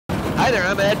Hi there,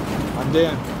 I'm Ed. I'm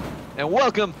Dan. And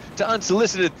welcome to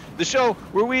Unsolicited, the show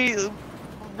where we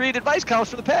read advice columns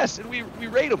from the past and we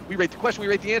rate them. We rate the question, we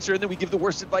rate the answer, and then we give the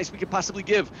worst advice we could possibly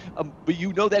give. But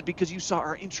you know that because you saw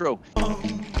our intro.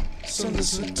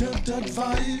 Unsolicited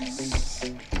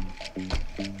advice.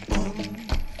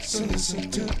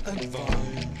 Unsolicited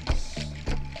advice.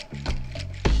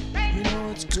 You know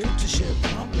it's good to share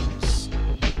problems.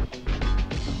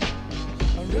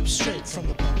 I rip straight from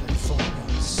the public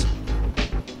forums.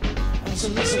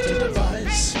 Unsolicited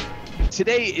advice.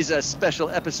 Today is a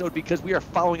special episode because we are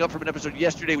following up from an episode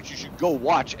yesterday, which you should go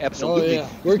watch absolutely. Oh, yeah.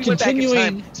 We're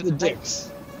continuing the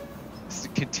Dix.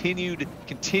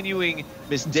 Continuing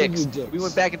Miss Dix. We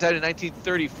went back in time to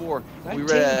 1934. 1934. We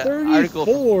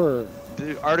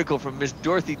read an article from Miss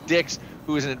Dorothy Dix,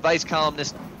 who is an advice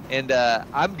columnist, and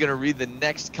I'm going to read the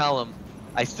next column.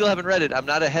 I still haven't read it. I'm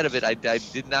not ahead of it. I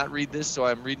did not read this, so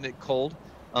I'm reading it cold.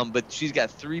 But she's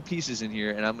got 3 pieces in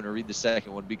here, and I'm going to read the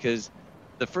second one because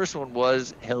the first one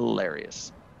was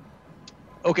hilarious.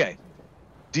 Okay.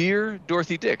 Dear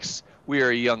Dorothy Dix, we are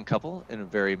a young couple in a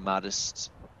very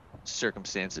modest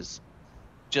circumstances,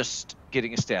 just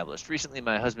getting established. Recently,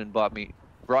 my husband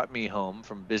brought me home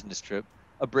from a business trip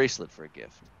a bracelet for a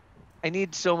gift. I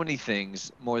need so many things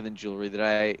more than jewelry that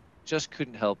I just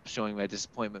couldn't help showing my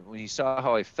disappointment. When he saw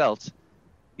how I felt,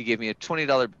 he gave me a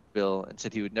 $20 bill and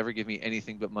said he would never give me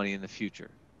anything but money in the future,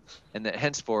 and that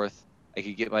henceforth I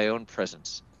could get my own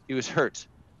presents. He was hurt,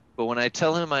 but when I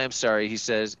tell him I am sorry, he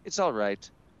says, "It's all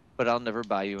right, but I'll never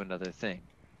buy you another thing."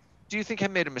 Do you think I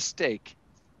made a mistake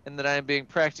and that I am being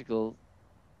practical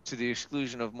to the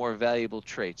exclusion of more valuable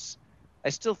traits? I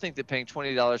still think that paying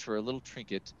 $20 for a little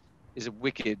trinket is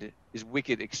wicked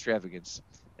extravagance,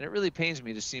 and it really pains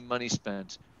me to see money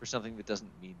spent for something that doesn't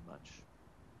mean much.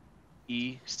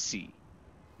 E.C.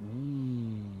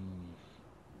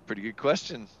 Pretty good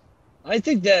question. I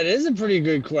think that is a pretty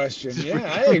good question. Yeah,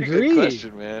 I Pretty agree. Good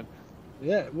question, man.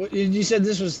 Yeah. What, you said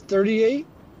this was 38?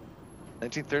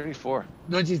 1934.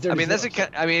 1934. I mean, that's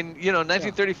a. I mean, you know,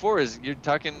 1934 is you're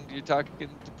talking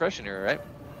Depression era, right?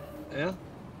 Yeah.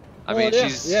 I mean, yeah.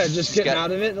 she's just getting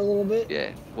out of it a little bit.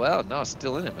 Yeah. Well, no,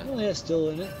 still in it, man. Oh yeah,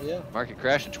 still in it. Yeah. Market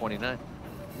crash in 29.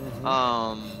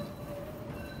 Mm-hmm.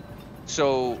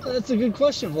 So. That's a good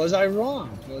question. Was I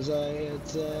wrong? Was I?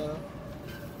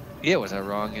 Yeah, was I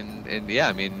wrong? And yeah,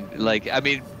 I mean,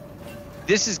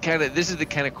 this is the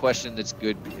kind of question that's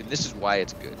good, and this is why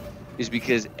it's good, is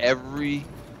because every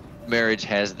marriage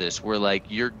has this, where like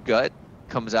your gut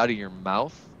comes out of your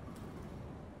mouth,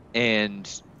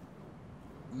 and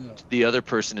the other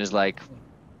person is like,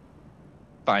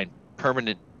 fine,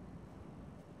 permanent.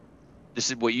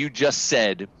 This is what you just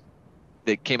said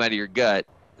that came out of your gut.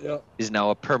 Yep. Is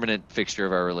now a permanent fixture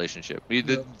of our relationship.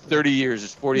 30 years,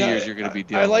 is 40 years you're going to be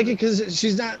dealing I like with it because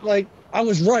she's not like, I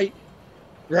was right?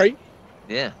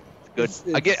 Yeah, it's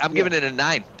good. I'm giving it a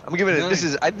 9. I'm giving it.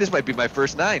 This might be my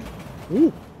first 9.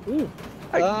 Ooh.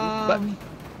 I'll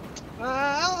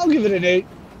give it an 8.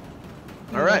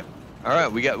 All right.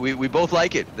 We both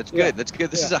like it. That's good. Yeah. That's good.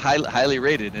 This is a highly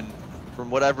rated, and from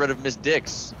what I've read of Miss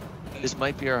Dix, this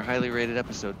might be our highly rated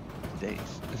episode today.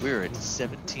 We're at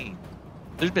 17.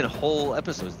 There's been whole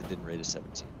episodes that didn't rate a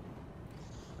 17.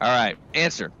 All right,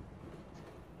 answer.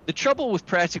 The trouble with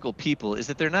practical people is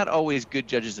that they're not always good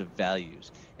judges of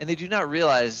values, and they do not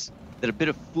realize that a bit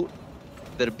of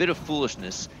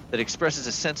foolishness that expresses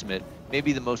a sentiment may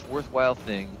be the most worthwhile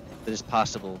thing that is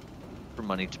possible for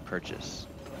money to purchase.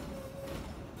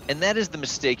 And that is the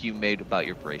mistake you made about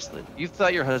your bracelet. You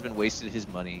thought your husband wasted his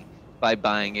money by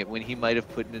buying it when he might have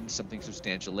put it in something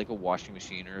substantial like a washing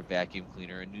machine or a vacuum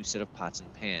cleaner, a new set of pots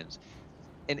and pans.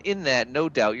 And in that, no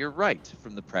doubt you're right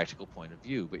from the practical point of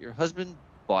view, but your husband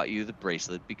bought you the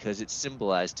bracelet because it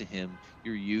symbolized to him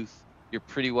your youth, your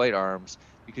pretty white arms,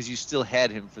 because you still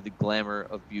had him for the glamour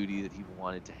of beauty that he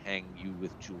wanted to hang you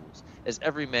with jewels, as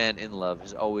every man in love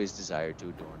has always desired to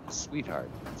adorn his sweetheart.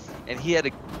 And he had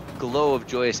a glow of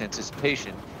joyous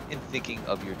anticipation in thinking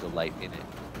of your delight in it.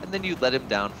 And then you let him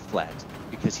down flat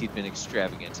because he'd been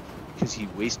extravagant, because he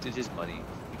wasted his money,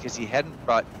 because he hadn't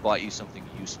bought you something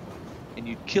useful, and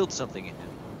you'd killed something in him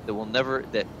that will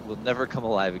never come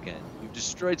alive again. You've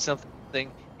destroyed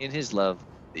something in his love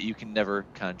that you can never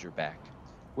conjure back.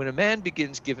 When a man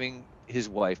begins giving his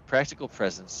wife practical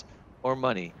presents or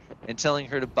money and telling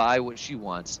her to buy what she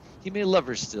wants, he may love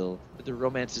her still, but the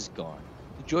romance is gone.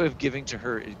 The joy of giving to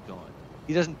her is gone.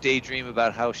 He doesn't daydream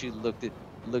about how she looked in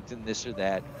this or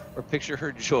that, or picture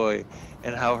her joy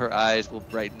and how her eyes will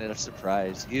brighten at a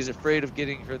surprise. He is afraid of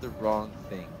getting her the wrong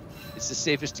thing. It's the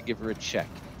safest to give her a check,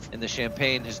 and the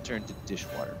champagne has turned to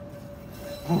dishwater.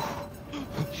 Whew.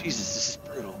 Jesus, this is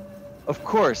brutal. Of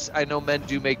course, I know men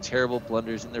do make terrible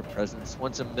blunders in their presence.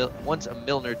 Once a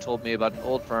milliner told me about an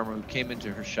old farmer who came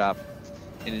into her shop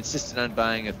and insisted on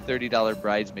buying a $30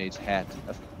 bridesmaid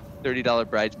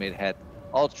hat,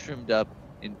 all trimmed up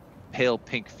in pale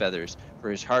pink feathers for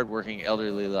his hard-working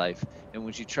elderly life. And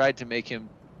when she tried to make him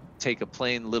take a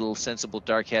plain little sensible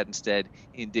dark hat instead,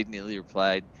 he indignantly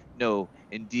replied, "No,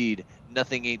 indeed,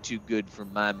 nothing ain't too good for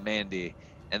my Mandy."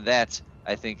 And that,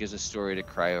 I think, is a story to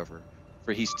cry over,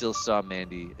 for he still saw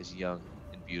Mandy as young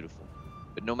and beautiful.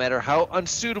 But no matter how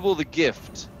unsuitable the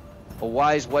gift, a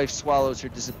wise wife swallows her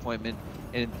disappointment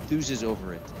and enthuses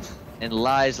over it, and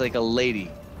lies like a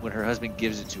lady when her husband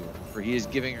gives it to her, for he is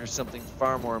giving her something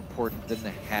far more important than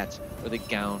the hat or the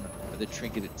gown or the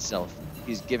trinket itself.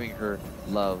 He is giving her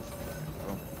love and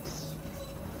romance.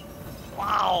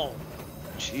 Wow.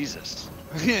 Jesus.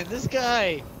 Man, this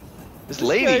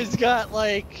lady. guy's got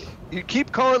like. You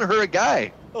keep calling her a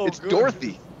guy. Oh, it's good.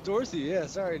 Dorothy. Dorothy, yeah,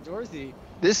 sorry, Dorothy.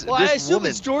 This Well, I assume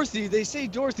woman. it's Dorothy. They say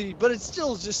Dorothy, but it's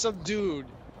still just some dude.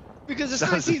 Because it's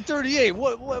Sounds- 1938.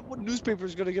 What newspaper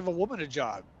is going to give a woman a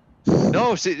job?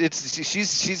 No, she's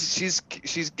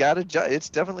got a job. It's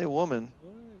definitely a woman.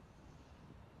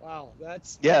 Wow,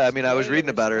 that's. Yeah, that's I mean, I was quite a reading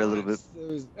about her a little bit. response. It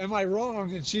was, am I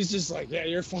wrong? And she's just like, yeah,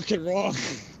 you're fucking wrong.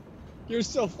 You're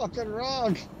so fucking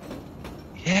wrong.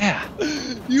 Yeah.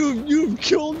 You've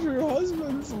killed your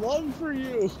husband's love for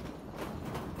you.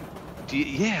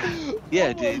 Yeah. Oh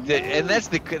Yeah. my And that's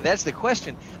the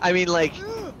question. I mean, like,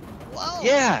 Yeah. Wow.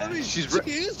 Yeah, I mean, she she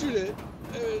answered it.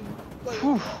 And, like,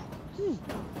 whew. whew.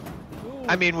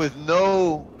 I mean, with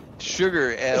no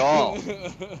sugar at all,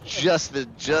 just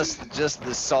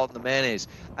the salt and the mayonnaise.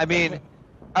 I mean,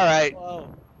 all right. Wow.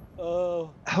 Oh.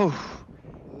 Oh,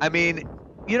 I mean,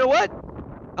 you know what?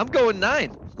 I'm going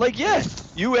 9. Like, yes,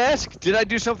 you asked, did I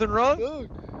do something wrong? Good.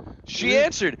 She Yeah.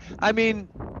 answered. I mean,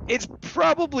 it's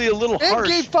probably a little And harsh.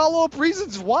 gave follow-up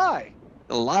reasons why.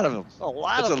 A lot of them. A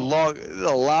lot That's of a them. long,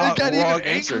 It got long even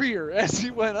answer. angrier as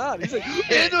he went on. He's like,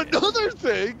 and another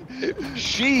thing.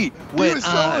 She went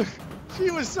on. She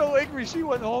was so angry. She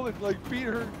went home and like beat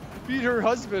her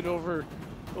husband over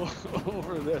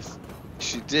this.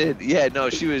 She did. Yeah, no,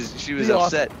 she was The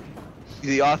upset.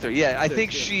 The author. Yeah, I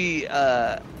think Yeah.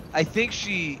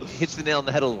 she hits the nail on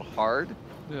the head a little hard,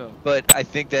 Yeah. but I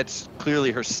think that's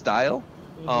clearly her style,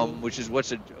 Mhm.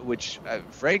 which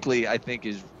frankly I think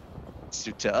is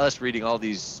to us reading all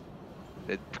these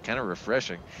kind of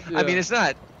refreshing. I mean, Yeah. it's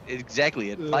not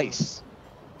exactly advice.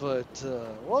 But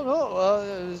well,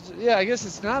 no, yeah, I guess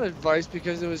it's not advice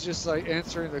because it was just like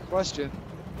answering the question.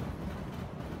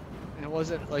 And it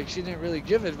wasn't like she didn't really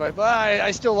give advice, but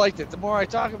I still liked it. The more I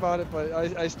talk about it, but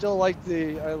I still like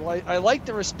I like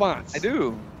the response. I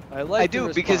do. I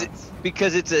do because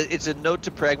it's a note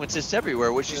to pragmatists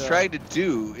everywhere. What she's Yeah. trying to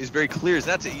do is very clear. It's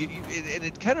not to, and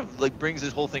it kind of like brings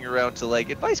this whole thing around to like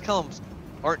advice columns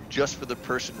aren't just for the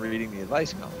person reading the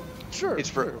advice column. sure It's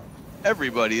for sure.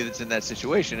 everybody that's in that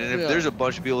situation. And if Yeah. there's a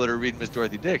bunch of people that are reading Miss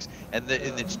Dorothy Dix, and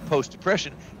it's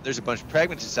post-depression, there's a bunch of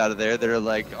pragmatists out of there that are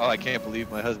like, oh, I can't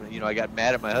believe my husband, I got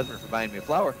mad at my husband for buying me a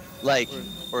flower, like, Right.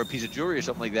 or a piece of jewelry or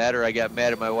something like that, or I got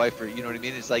mad at my wife for, you know what I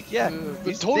mean? It's like, yeah, The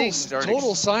these things aren't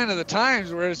total sign of the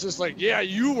times where it's just like, yeah,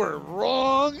 you were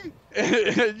wrong,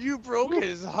 and you broke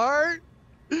his heart.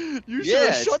 You should Yeah, have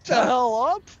it's shut the tough. hell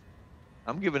up.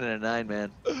 I'm giving it a 9,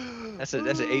 man. That's an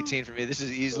 18 for me. This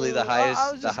is easily the I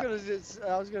highest.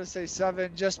 was gonna say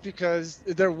 7 just because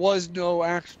there was no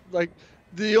like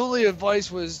the only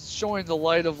advice was showing the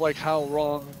light of like how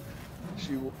wrong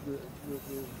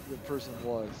the person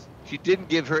was. She didn't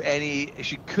give her any.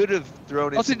 She could have thrown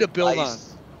in Nothing some to build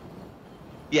advice.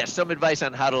 Yeah, some advice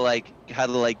on how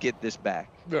to get this back.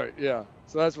 Right. Yeah.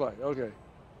 So that's why. Okay.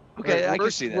 Okay, Right, I can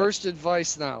see that. Worst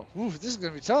advice now. Ooh, this is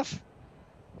gonna be tough.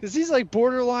 Cause he's like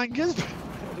borderline gives bad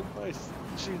advice.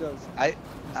 She does.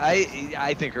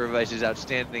 I think her advice is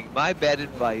outstanding. My bad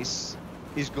advice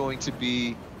is going to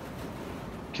be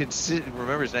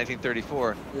remember it's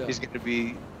 1934. Yeah. Is going to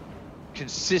be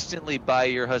consistently buy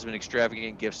your husband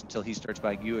extravagant gifts until he starts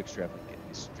buying you extravagant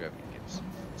gifts.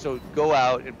 So go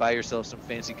out and buy yourself some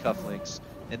fancy cufflinks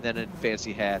and then a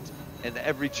fancy hat, and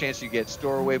every chance you get,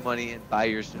 store away money and buy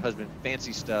your husband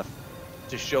fancy stuff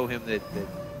to show him that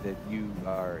you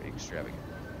are extravagant.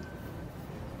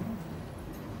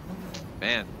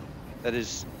 Man, that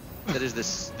is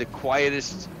the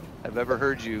quietest I've ever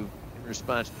heard you in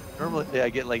response. Normally I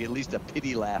get like at least a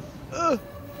pity laugh. I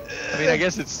mean, I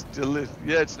guess it's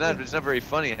not very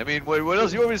funny. I mean, what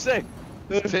else do you want me to say?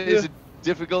 Is it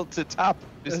difficult to top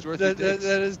Miss Dorothy Dix?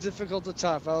 That is difficult to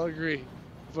top. I'll agree,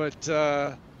 but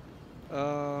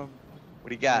What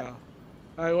do you got?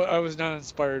 I was not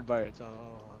inspired by it.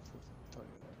 tell you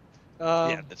that.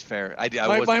 Yeah, that's fair. I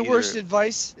My wasn't worst either.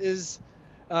 advice is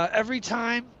every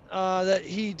time that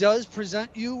he does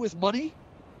present you with money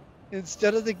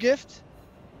instead of the gift,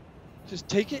 just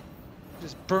take it,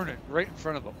 just burn it right in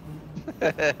front of him.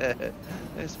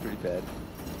 That's pretty bad.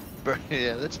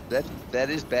 Yeah, that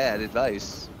is bad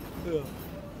advice. Yeah.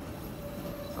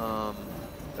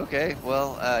 Okay,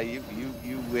 well, you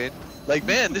win. Like,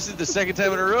 man, this is the second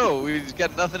time in a row we've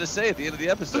got nothing to say at the end of the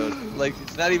episode. Like,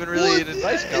 it's not even really an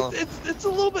advice column. It's a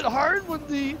little bit hard when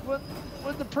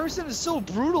the person is so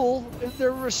brutal in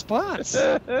their response.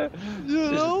 You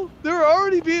know, they're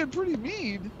already being pretty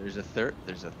mean. There's a third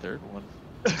one.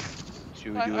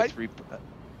 Should we do I a three?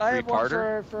 I have one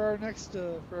Three-parter? for our next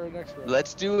round.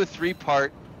 Let's do a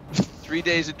 3-part, 3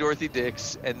 days of Dorothy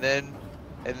Dix, and then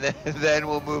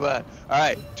we'll move on. All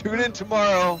right, tune in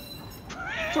tomorrow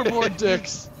For more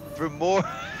dicks. for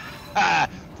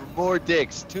more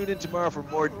dicks. Tune in tomorrow for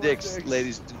more dicks, dicks.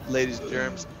 ladies and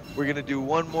germs. We're gonna do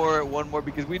one more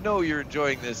because we know you're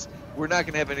enjoying this. We're not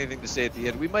gonna have anything to say at the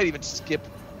end. We might even skip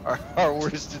our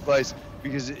worst advice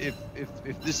because if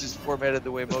this is formatted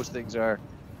the way most things are,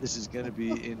 this is gonna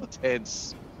be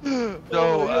intense.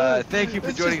 So thank you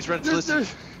for joining us, friends. Listen.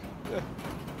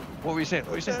 What were you saying?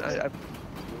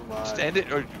 Just end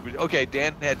it? Or, okay,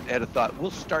 Dan had a thought.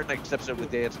 We'll start next episode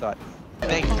with Dan's thought.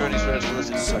 Thank you for joining us for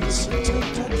listening.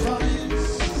 Unsolicited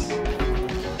advice.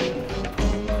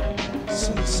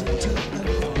 Unsolicited